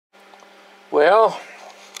Well,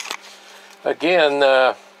 again,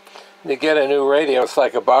 you get a new radio, it's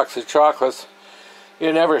like a box of chocolates.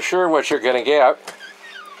 You're never sure what you're going to get.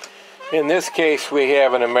 In this case, we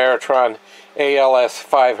have an Ameritron ALS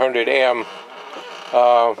 500M.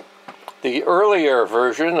 The earlier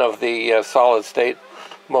version of the solid-state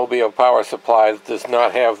mobile power supply does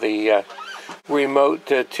not have the remote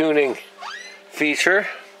tuning feature.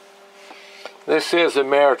 This is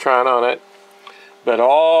Ameritron on it, but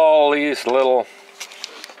all these little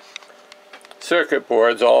circuit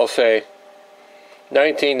boards all say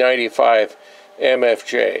 1995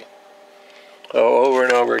 MFJ. Oh, over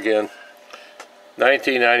and over again.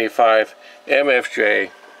 1995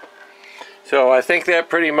 MFJ. So I think that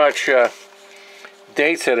pretty much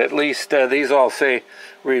dates it. At least these all say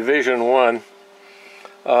revision 1.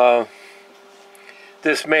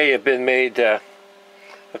 This may have been made a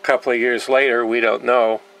couple of years later, we don't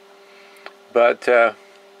know. But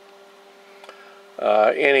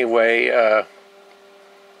anyway,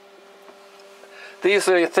 these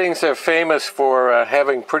are things that are famous for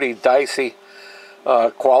having pretty dicey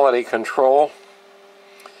quality control.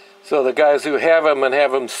 So the guys who have them and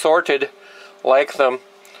have them sorted like them,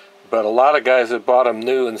 but a lot of guys have bought them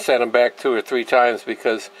new and sent them back 2 or 3 times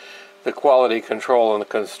because the quality control in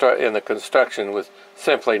the construction was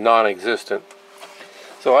simply non-existent.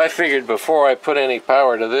 So I figured before I put any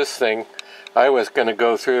power to this thing, I was going to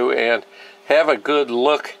go through and have a good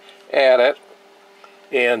look at it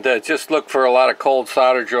and just look for a lot of cold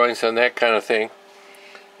solder joints and that kind of thing.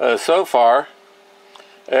 So far,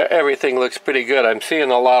 everything looks pretty good. I'm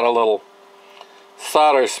seeing a lot of little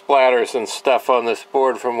solder splatters and stuff on this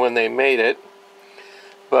board from when they made it,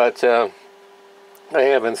 but I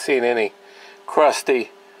haven't seen any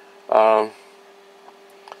crusty solder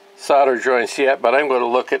joints yet, but I'm going to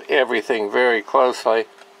look at everything very closely.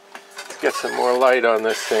 Let's get some more light on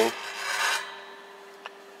this thing.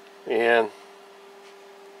 And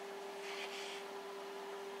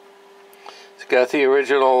it's got the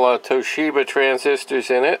original Toshiba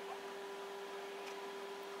transistors in it.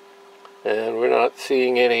 And we're not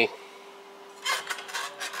seeing any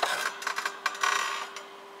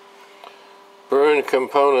burned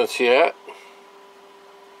components yet.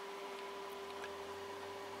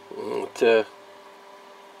 But,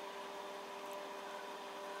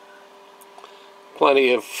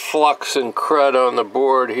 plenty of flux and crud on the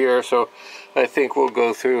board here, so I think we'll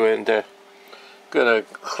go through and gonna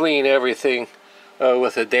clean everything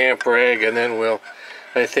with a damp rag, and then we'll,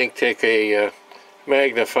 I think, take a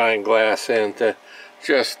magnifying glass and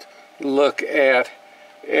just look at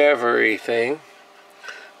everything.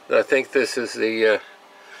 I think this is the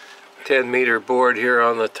 10-meter board here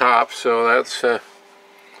on the top, so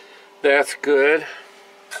that's good.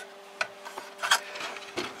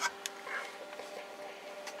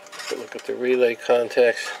 Look at the relay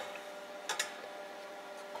contacts.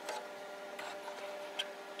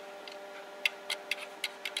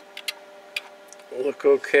 Look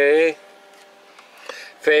okay.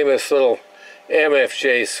 Famous little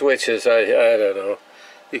MFJ switches. I don't know.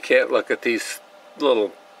 You can't look at these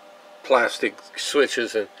little plastic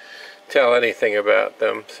switches and tell anything about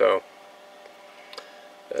them. So,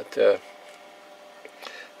 but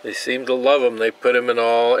they seem to love them. They put them in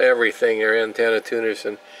everything. Their antenna tuners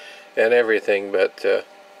and everything. But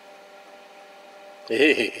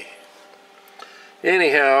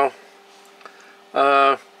anyhow,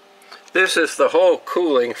 this is the whole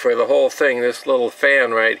cooling for the whole thing, this little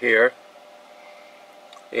fan right here.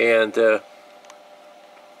 And an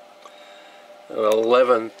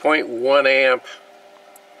 11.1 amp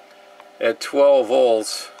at 12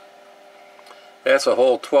 volts. That's a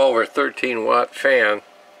whole 12 or 13 watt fan.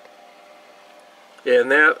 And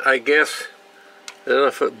that, I guess, I don't know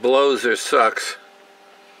if it blows or sucks,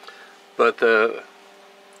 but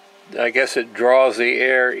I guess it draws the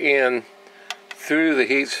air in through the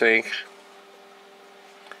heatsink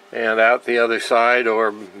and out the other side,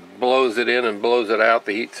 or blows it in and blows it out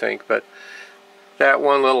the heatsink. But that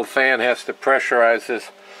one little fan has to pressurize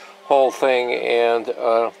this whole thing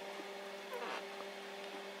and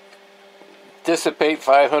dissipate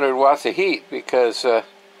 500 watts of heat, because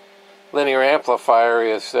linear amplifier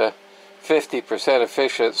is 50%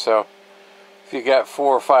 efficient. So if you got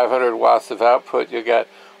 400 or 500 watts of output, you got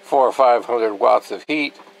 400 or 500 watts of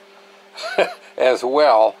heat as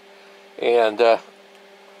well. And I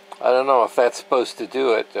don't know if that's supposed to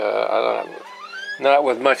do it. I don't, not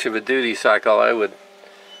with much of a duty cycle. I would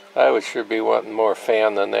sure be wanting more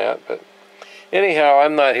fan than that. But anyhow,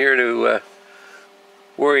 I'm not here to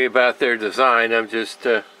worry about their design. I'm just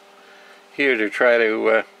here to try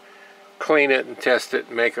to clean it and test it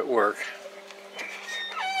and make it work.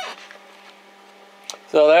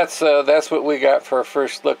 So that's what we got for a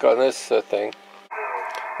first look on this thing.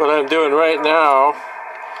 What I'm doing right now,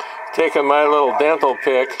 taking my little dental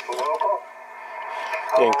pick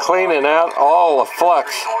and cleaning out all the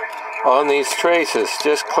flux on these traces.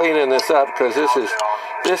 Just cleaning this up because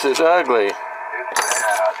this is ugly.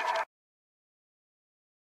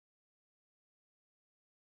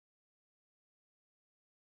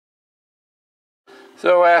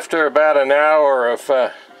 So after about an hour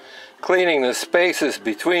of cleaning the spaces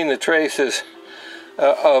between the traces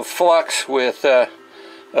of flux with a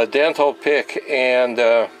dental pick and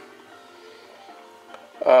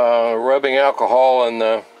rubbing alcohol and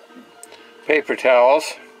the paper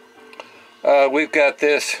towels, we've got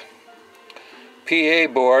this PA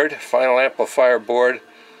board, final amplifier board,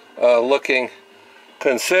 looking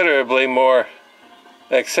considerably more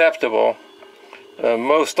acceptable.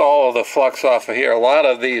 Most all of the flux off of here. A lot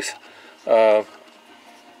of these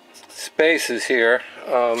spaces here,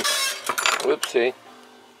 whoopsie.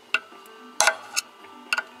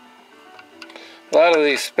 A lot of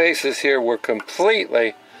these spaces here were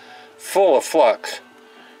completely full of flux.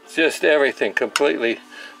 Just everything completely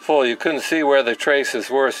full. You couldn't see where the traces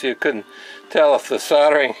were, so you couldn't tell if the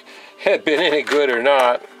soldering had been any good or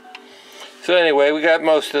not. So anyway, we got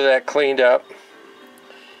most of that cleaned up.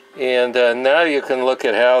 And now you can look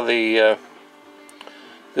at how the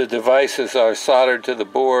devices are soldered to the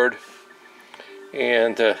board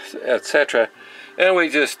and etc. And we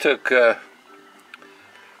just took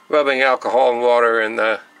rubbing alcohol and water and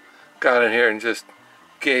got in here and just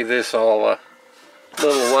gave this all a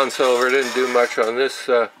little once over. Didn't do much on this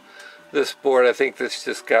this board. I think this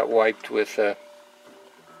just got wiped with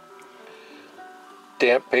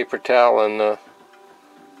damp paper towel and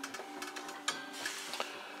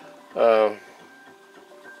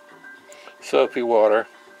soapy water.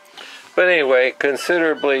 But anyway,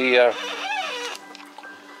 considerably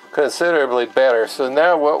better. So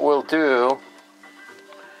now what we'll do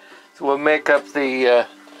is we'll make up the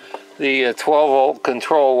 12-volt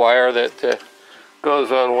control wire that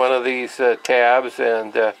goes on one of these tabs,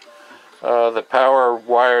 and the power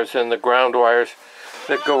wires and the ground wires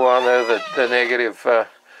that go on there, the negative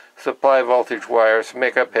supply voltage wires,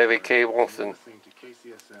 make up heavy cables and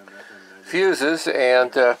fuses,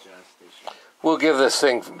 and we'll give this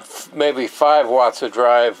thing maybe 5 watts of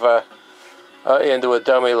drive into a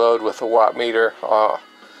dummy load with a watt meter.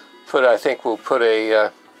 I think we'll put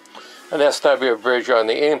an SW bridge on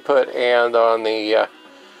the input and on the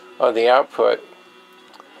output,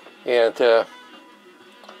 and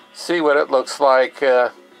see what it looks like.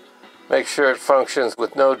 Make sure it functions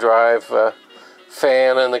with no drive,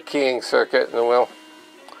 fan and the keying circuit, and we'll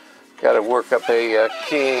got to work up a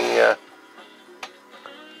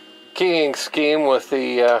keying scheme with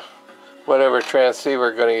the whatever transceiver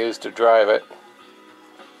we're going to use to drive it,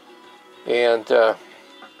 and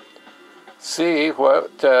see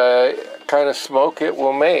what kind of smoke it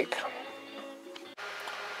will make.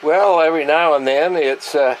 Well, every now and then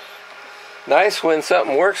it's nice when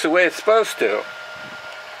something works the way it's supposed to,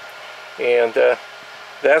 and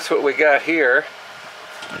that's what we got here.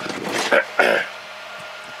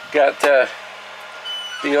 Got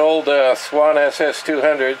the old Swan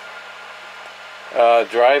SS200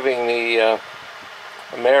 driving the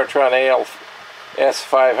Ameritron ALS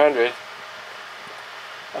 500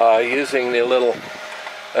 using the little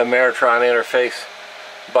Ameritron interface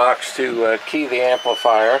box to key the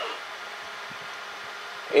amplifier.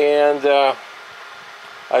 And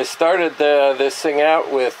I started this thing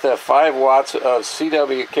out with 5 watts of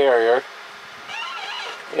CW carrier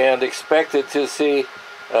and expected to see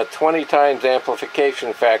a 20 times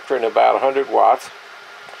amplification factor in about 100 watts,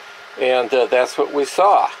 and that's what we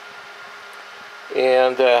saw.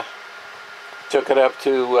 And took it up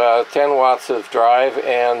to 10 watts of drive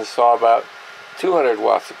and saw about 200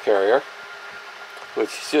 watts of carrier,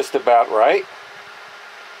 which is just about right.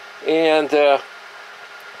 And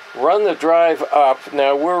run the drive up.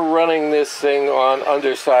 Now we're running this thing on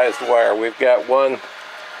undersized wire. We've got one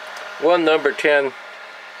number 10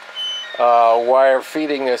 wire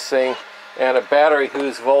feeding this thing, and a battery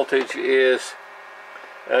whose voltage is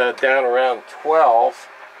down around 12,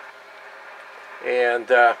 and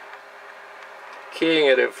keying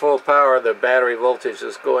it at full power, the battery voltage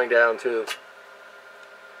is going down to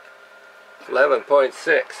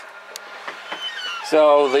 11.6.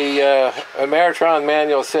 So the Ameritron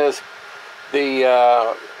manual says the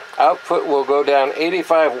output will go down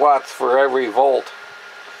 85 watts for every volt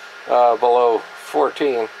below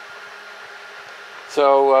 14.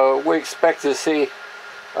 So we expect to see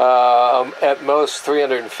at most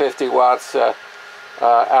 350 watts out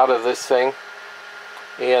of this thing.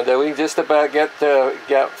 And we can just about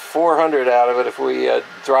get 400 out of it if we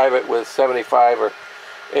drive it with 75 or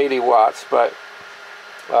 80 watts. But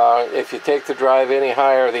if you take the drive any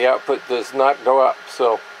higher, the output does not go up.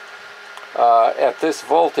 So at this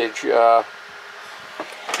voltage, the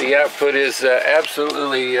output is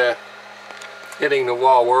absolutely hitting the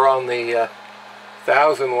wall. We're on the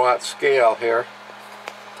 1000 watt scale here.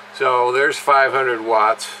 So there's 500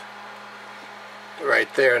 watts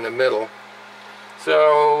right there in the middle.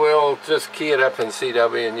 So we'll just key it up in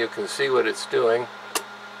CW and you can see what it's doing.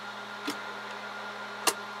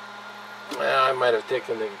 Well, I might have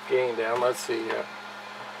taken the gain down. Let's see.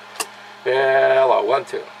 Hello, 1,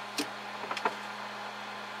 2.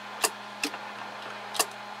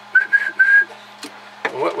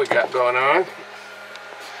 What we got going on?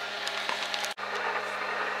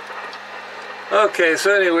 Okay,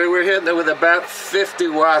 so anyway, we're hitting it with about 50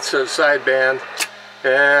 watts of sideband.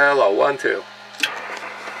 Hello, 1, 2.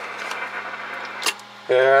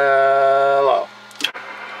 Hello.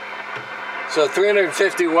 So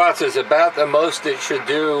 350 watts is about the most it should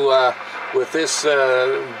do with this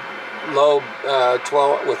low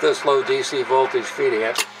DC voltage feeding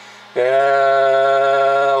it.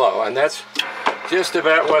 Hello, and that's just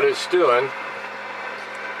about what it's doing.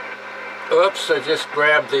 Oops, I just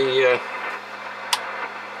grabbed the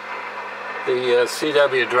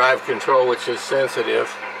CW drive control, which is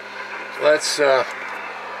sensitive. Let's set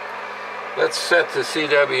the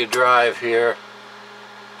CW drive here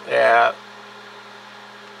at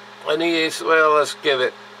well,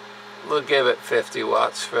 we'll give it 50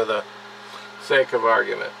 watts for the sake of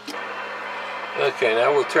argument. Okay,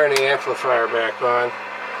 now we'll turn the amplifier back on.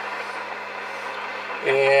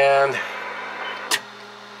 And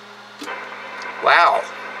wow.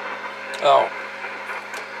 Oh.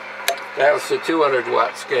 That was the 200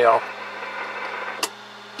 watt scale.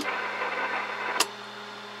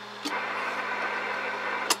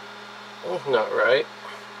 Oh, not right.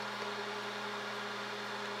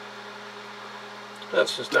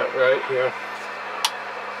 That's just not right here.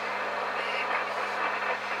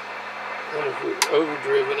 What if we've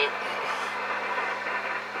overdriven it?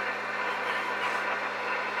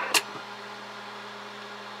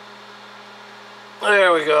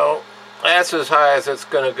 There we go. That's as high as it's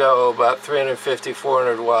going to go, about 350,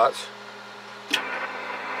 400 watts.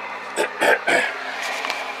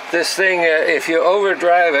 This thing, if you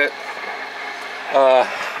overdrive it, a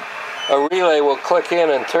relay will click in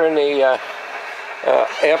and turn the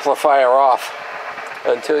amplifier off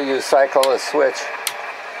until you cycle a switch.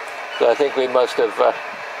 So I think we must have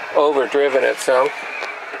overdriven it some.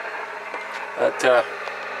 But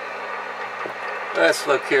let's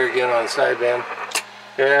look here again on sideband.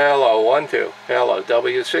 Hello, 1, 2. Hello,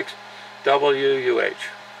 W6WUH.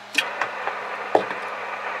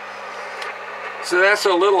 So that's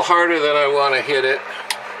a little harder than I want to hit it.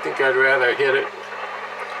 I think I'd rather hit it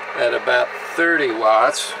at about 30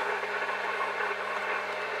 watts.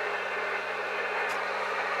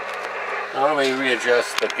 Now let me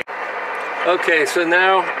readjust the gain. Okay, so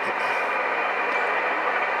now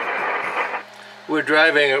we're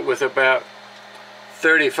driving it with about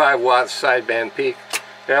 35 watts sideband peak.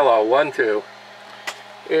 Hello, 1, 2.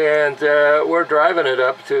 And we're driving it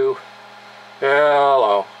up to,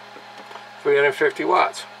 hello, 350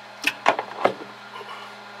 watts.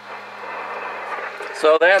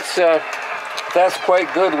 So that's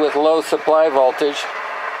quite good with low supply voltage.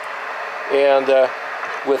 And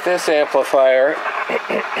with this amplifier,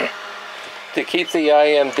 to keep the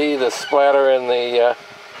IMD, the splatter, and the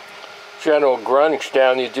general grunge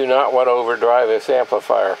down, you do not want to overdrive this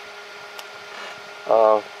amplifier.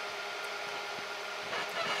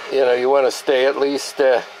 You know, you want to stay at least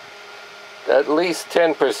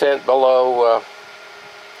 10% below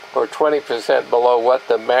or 20% below what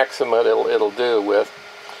the maximum it'll do with.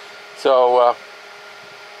 So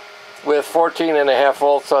with 14.5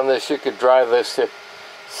 volts on this, you could drive this to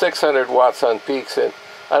 600 watts on peaks, and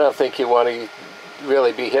I don't think you want to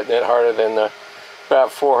really be hitting it harder than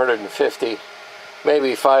about 450,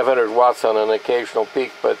 maybe 500 watts on an occasional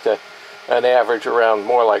peak, but an average around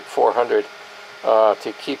more like 400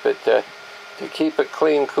 to keep it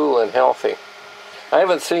clean, cool, and healthy. I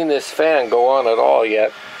haven't seen this fan go on at all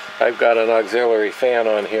yet. I've got an auxiliary fan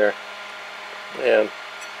on here, and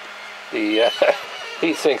the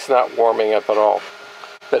heat sink's not warming up at all.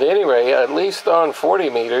 But anyway, at least on 40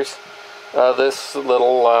 meters, this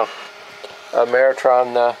little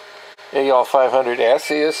Ameritron ALS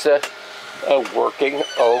 500M is working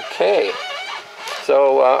okay.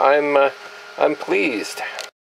 So I'm pleased.